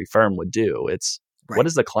advisory firm would do. It's what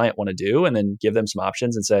does the client want to do? And then give them some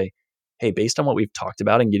options and say, hey, based on what we've talked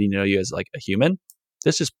about and getting to know you as like a human,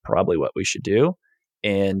 this is probably what we should do.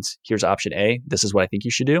 And here's option A. This is what I think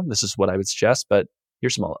you should do. This is what I would suggest, but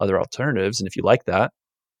here's some other alternatives. And if you like that,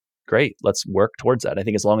 great, let's work towards that. I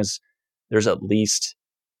think as long as there's at least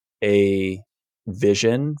a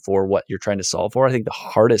vision for what you're trying to solve for. I think the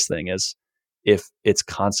hardest thing is if it's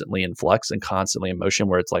constantly in flux and constantly in motion,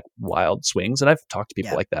 where it's like wild swings. And I've talked to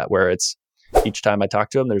people like that, where it's each time I talk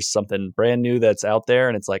to them, there's something brand new that's out there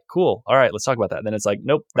and it's like, cool. All right, let's talk about that. And then it's like,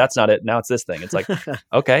 nope, that's not it. Now it's this thing. It's like,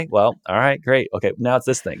 okay, well, all right, great. Okay, now it's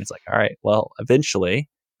this thing. It's like, all right, well, eventually,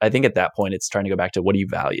 I think at that point, it's trying to go back to what do you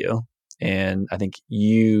value? And I think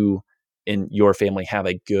you and your family have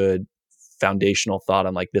a good foundational thought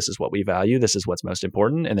on like, this is what we value. This is what's most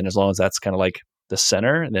important. And then as long as that's kind of like the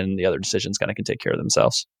center, then the other decisions kind of can take care of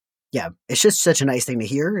themselves. Yeah, it's just such a nice thing to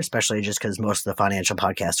hear, especially just because most of the financial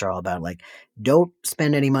podcasts are all about like, don't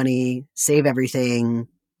spend any money, save everything,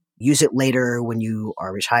 use it later when you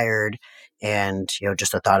are retired. And,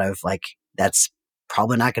 just the thought of like, that's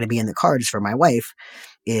probably not going to be in the cards for my wife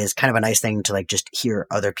is kind of a nice thing to like just hear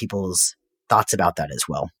other people's thoughts about that as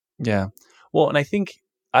well. Yeah. Well, and I think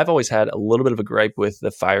I've always had a little bit of a gripe with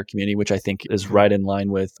the FIRE community, which I think is right in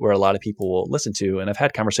line with where a lot of people will listen to. And I've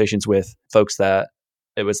had conversations with folks that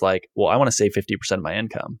it was like, well, I want to save 50% of my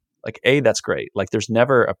income. Like, that's great. Like, there's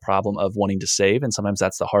never a problem of wanting to save. And sometimes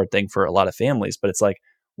that's the hard thing for a lot of families. But it's like,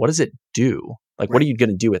 what does it do? Like, what are you going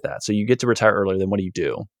to do with that? So you get to retire earlier, then what do you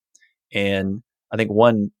do? And I think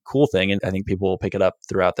one cool thing, and I think people will pick it up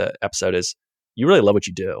throughout the episode, is you really love what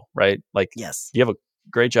you do, right? Like, yes, you have a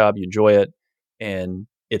great job, you enjoy it, and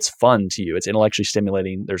it's fun to you. It's intellectually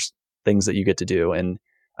stimulating. There's things that you get to do. And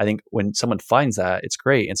I think when someone finds that, it's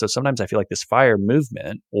great. And so sometimes I feel like this FIRE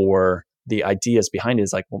movement or the ideas behind it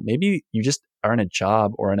is like, well, maybe you just are in a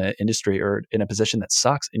job or in an industry or in a position that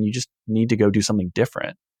sucks and you just need to go do something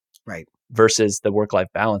different. Right. Versus the work-life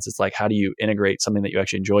balance. It's like, how do you integrate something that you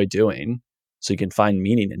actually enjoy doing so you can find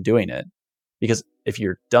meaning in doing it? Because if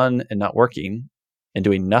you're done and not working and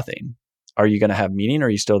doing nothing, are you going to have meaning? Or are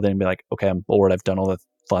you still then be like, okay, I'm bored. I've done all the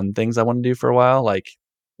fun things I want to do for a while. Like,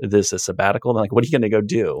 this is sabbatical. Then like, what are you going to go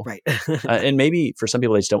do? Right. And maybe for some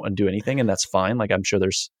people, they just don't want to do anything, and that's fine. Like, I'm sure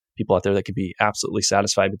there's people out there that could be absolutely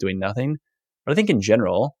satisfied with doing nothing. But I think in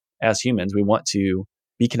general, as humans, we want to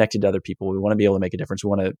be connected to other people. We want to be able to make a difference. We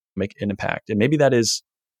want to make an impact. And maybe that is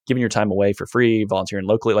giving your time away for free, volunteering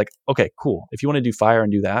locally. Like, okay, cool. If you want to do FIRE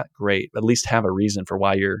and do that, great. At least have a reason for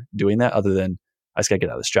why you're doing that other than I just got to get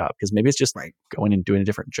out of this job. Because maybe it's just going and doing a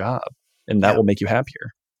different job. and that will make you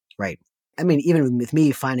happier. Right. I mean, even with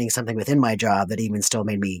me finding something within my job that even still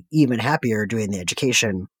made me even happier doing the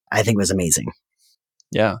education, I think was amazing.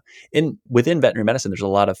 Yeah. And within veterinary medicine, there's a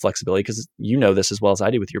lot of flexibility because you know this as well as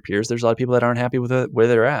I do with your peers. There's a lot of people that aren't happy with where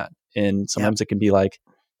they're at. And sometimes it can be like,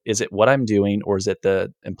 is it what I'm doing or is it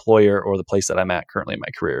the employer or the place that I'm at currently in my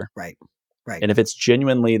career? Right. Right. And if it's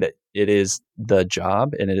genuinely that it is the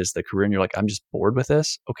job and it is the career and you're like, I'm just bored with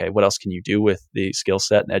this. Okay. What else can you do with the skill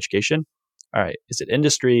set and education? All right. Is it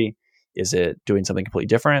industry? Is it doing something completely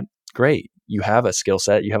different? Great. You have a skill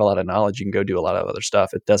set. You have a lot of knowledge. You can go do a lot of other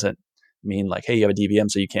stuff. It doesn't mean like, hey, you have a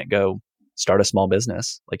DVM, so you can't go start a small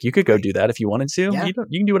business. Like you could go do that if you wanted to. Yeah. You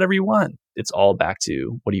can do whatever you want. It's all back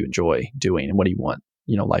to what do you enjoy doing and what do you want,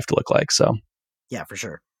 life to look like. So yeah, for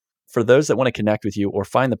sure. For those that want to connect with you or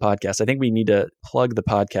find the podcast, I think we need to plug the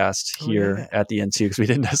podcast here at the end too, because we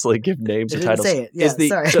didn't necessarily give names or titles. Say it. Yeah,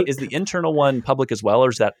 So is the internal one public as well, or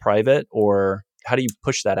is that private, or how do you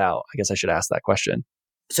push that out? I guess I should ask that question.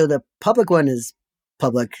 So the public one is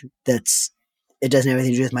public. It doesn't have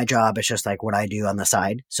anything to do with my job. It's just like what I do on the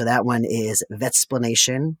side. So that one is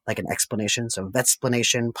Vetsplanation, like an explanation. So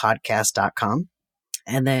vetsplanationpodcast.com.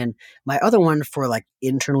 And then my other one for like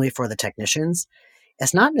internally for the technicians,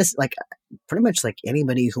 it's not like pretty much like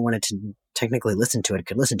anybody who wanted to technically listen to it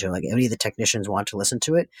could listen to it. Like any of the technicians want to listen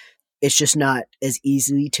to it. It's just not as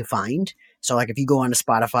easy to find. So like if you go on to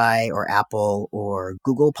Spotify or Apple or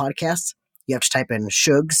Google Podcasts, you have to type in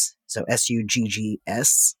Shugs. So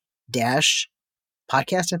SUGGS dash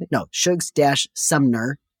podcast, I think. No, Shugs dash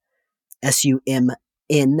Sumner, SUMNER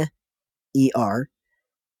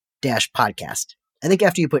dash podcast. I think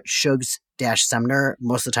after you put Shugs dash Sumner,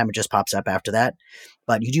 most of the time it just pops up after that.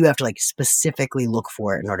 But you do have to like specifically look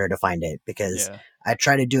for it in order to find it, because I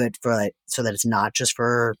try to do it for like, so that it's not just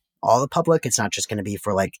for all the public. It's not just going to be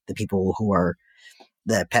for like the people who are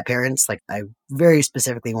the pet parents. Like I very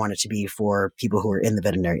specifically want it to be for people who are in the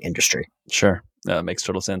veterinary industry. Sure. That makes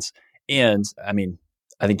total sense. And I mean,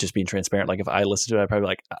 I think just being transparent, like if I listen to it, I'd probably be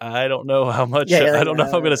like, I don't know how much, I don't know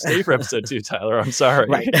if I'm going to stay for episode 2, Tyler. I'm sorry.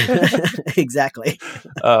 Right. Exactly.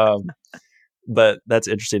 But that's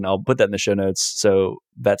interesting. I'll put that in the show notes. So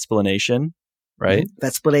Vetsplanation, right?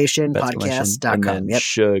 Vetsplanation.podcast.com. Yep.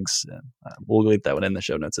 Shugs. We'll leave that one in the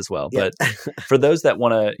show notes as well. Yep. But for those that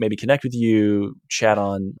want to maybe connect with you, chat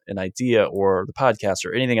on an idea or the podcast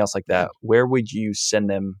or anything else like that, where would you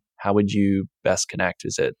send them? How would you best connect?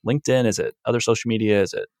 Is it LinkedIn? Is it other social media?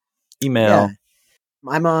 Is it email? Yeah.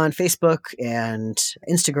 I'm on Facebook and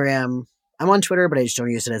Instagram. I'm on Twitter, but I just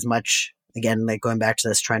don't use it as much. Again, like going back to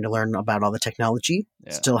this, trying to learn about all the technology,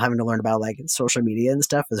 still having to learn about like social media and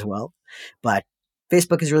stuff as well. But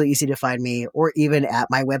Facebook is really easy to find me, or even at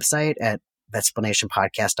my website at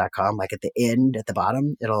vetsplanationpodcast.com. Like at the end, at the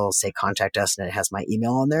bottom, it'll say contact us and it has my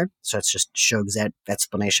email on there. So it's just Shugs at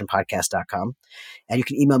vetsplanationpodcast.com. And you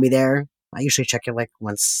can email me there. I usually check it like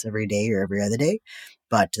once every day or every other day,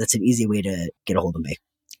 but that's an easy way to get a hold of me.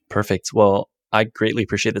 Perfect. Well, I greatly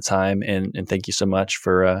appreciate the time and thank you so much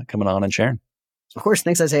for coming on and sharing. Of course.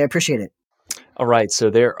 Thanks, Isaiah. I appreciate it. All right. So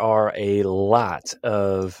there are a lot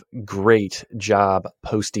of great job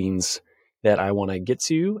postings that I want to get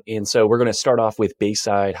to. And so we're going to start off with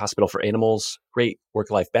Bayside Hospital for Animals. Great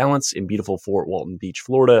work-life balance in beautiful Fort Walton Beach,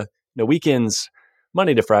 Florida. No weekends,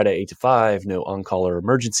 Monday to Friday, 8 to 5, no on-call or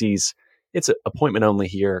emergencies. It's an appointment only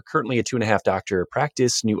here. Currently a 2.5 doctor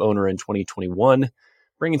practice, new owner in 2021,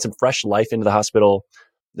 bringing some fresh life into the hospital.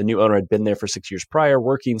 The new owner had been there for 6 years prior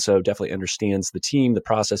working, so definitely understands the team, the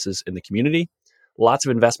processes, and the community. Lots of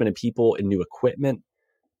investment in people and new equipment.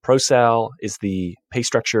 ProSal is the pay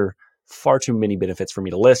structure. Far too many benefits for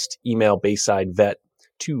me to list. Email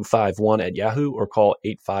BaysideVet251 at Yahoo or call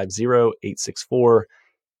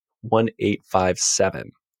 850-864-1857.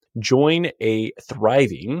 Join a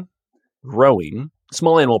thriving, growing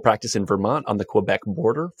small animal practice in Vermont on the Quebec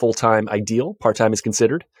border. Full-time ideal, part-time is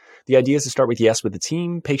considered. The idea is to start with the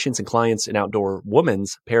team, patients, and clients in outdoor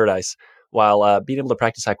woman's paradise while being able to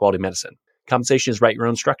practice high-quality medicine. Compensation is write your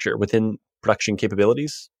own structure within production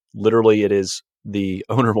capabilities. Literally, it is the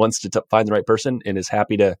owner wants to find the right person and is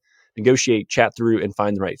happy to negotiate, chat through, and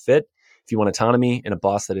find the right fit. If you want autonomy and a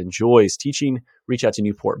boss that enjoys teaching, reach out to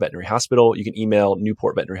Newport Veterinary Hospital. You can email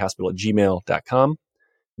newportveterinaryhospital@gmail.com.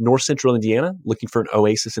 North Central Indiana, looking for an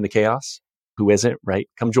oasis in the chaos? Who isn't, right?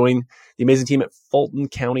 Come join the amazing team at Fulton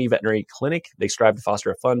County Veterinary Clinic. They strive to foster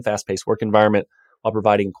a fun, fast-paced work environment while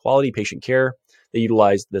providing quality patient care. They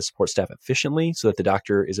utilize the support staff efficiently so that the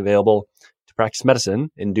doctor is available to practice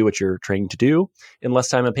medicine and do what you're trained to do in less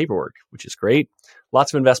time on paperwork, which is great.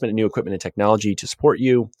 Lots of investment in new equipment and technology to support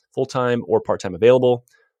you, full-time or part-time available.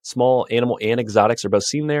 Small animal and exotics are both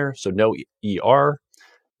seen there, so no ER,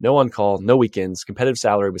 no on-call, no weekends, competitive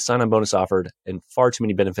salary with sign-on bonus offered, and far too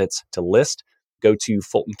many benefits to list. Go to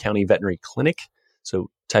Fulton County Veterinary Clinic. So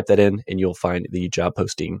type that in and you'll find the job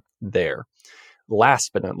posting there.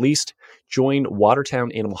 Last but not least, join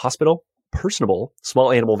Watertown Animal Hospital. Personable,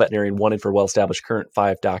 small animal veterinarian wanted for well-established current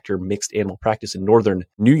 5-doctor mixed animal practice in northern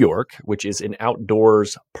New York, which is an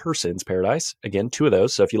outdoors person's paradise. Again, 2 of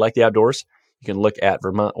those. So if you like the outdoors, you can look at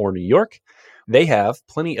Vermont or New York. They have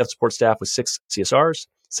plenty of support staff with 6 CSRs,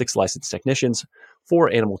 6 licensed technicians,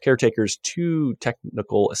 4 animal caretakers, 2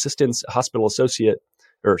 technical assistants, a hospital assistant,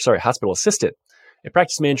 a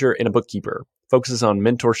practice manager, and a bookkeeper. Focuses on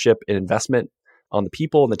mentorship and investment on the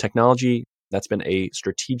people and the technology. That's been a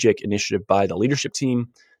strategic initiative by the leadership team.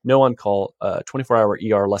 No on-call, 24-hour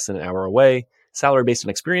ER less than an hour away. Salary based on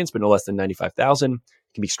experience, but no less than $95,000. It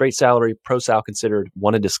can be straight salary, pro-sal considered.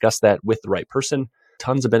 Want to discuss that with the right person.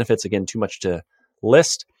 Tons of benefits. Again, too much to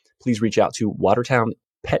list. Please reach out to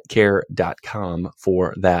watertownpetcare.com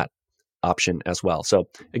for that option as well. So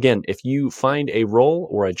again, if you find a role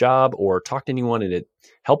or a job or talk to anyone and it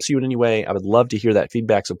helps you in any way, I would love to hear that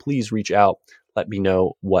feedback. So please reach out. Let me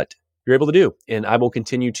know what you're able to do. And I will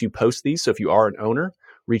continue to post these. So if you are an owner,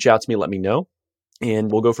 reach out to me, let me know,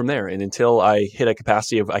 and we'll go from there. And until I hit a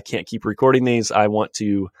capacity of I can't keep recording these, I want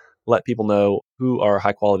to let people know who are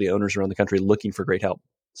high quality owners around the country looking for great help.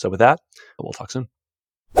 So with that, we'll talk soon.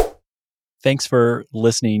 Thanks for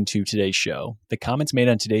listening to today's show. The comments made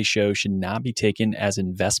on today's show should not be taken as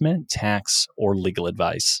investment, tax, or legal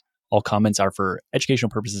advice. All comments are for educational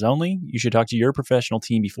purposes only. You should talk to your professional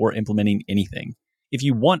team before implementing anything. If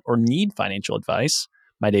you want or need financial advice,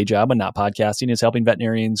 my day job and not podcasting is helping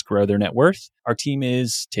veterinarians grow their net worth. Our team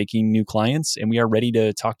is taking new clients, and we are ready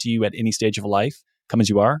to talk to you at any stage of life. Come as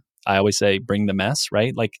you are. I always say, bring the mess,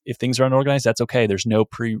 right? Like if things are unorganized, that's okay. There's no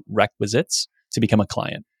prerequisites to become a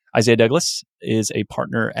client. Isaiah Douglas is a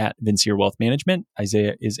partner at Vincier Wealth Management.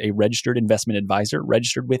 Isaiah is a registered investment advisor,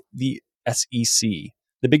 registered with the SEC.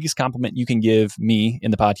 The biggest compliment you can give me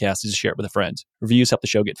in the podcast is to share it with a friend. Reviews help the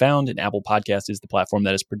show get found, and Apple Podcast is the platform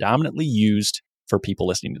that is predominantly used for people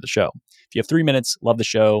listening to the show. If you have 3 minutes, love the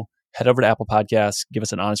show, head over to Apple Podcasts, give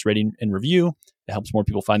us an honest rating and review. It helps more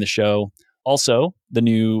people find the show. Also, the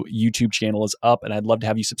new YouTube channel is up, and I'd love to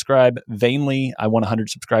have you subscribe. Vainly, I want 100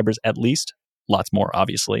 subscribers at least. Lots more,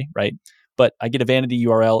 obviously, right? But I get a vanity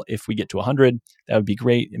URL if we get to 100. That would be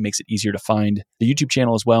great. It makes it easier to find the YouTube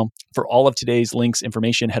channel as well. For all of today's links,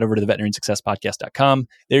 information, head over to the veterinariansuccesspodcast.com.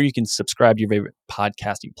 There you can subscribe to your favorite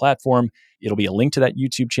podcasting platform. It'll be a link to that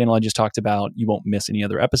YouTube channel I just talked about. You won't miss any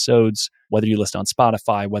other episodes, whether you listen on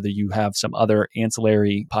Spotify, whether you have some other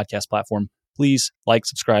ancillary podcast platform. Please like,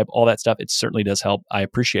 subscribe, all that stuff. It certainly does help. I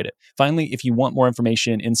appreciate it. Finally, if you want more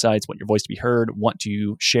information, insights, want your voice to be heard, want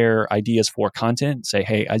to share ideas for content, say,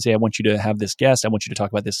 hey, Isaiah, I want you to have this guest. I want you to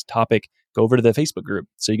talk about this topic. Go over to the Facebook group.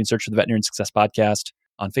 So you can search for the Veterinary Success Podcast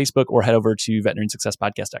on Facebook or head over to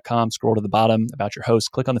veterinariansuccesspodcast.com, scroll to the bottom about your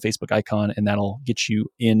host, click on the Facebook icon, and that'll get you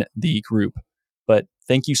in the group. But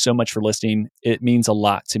thank you so much for listening. It means a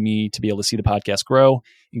lot to me to be able to see the podcast grow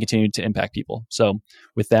and continue to impact people. So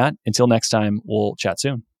with that, until next time, we'll chat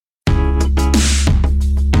soon.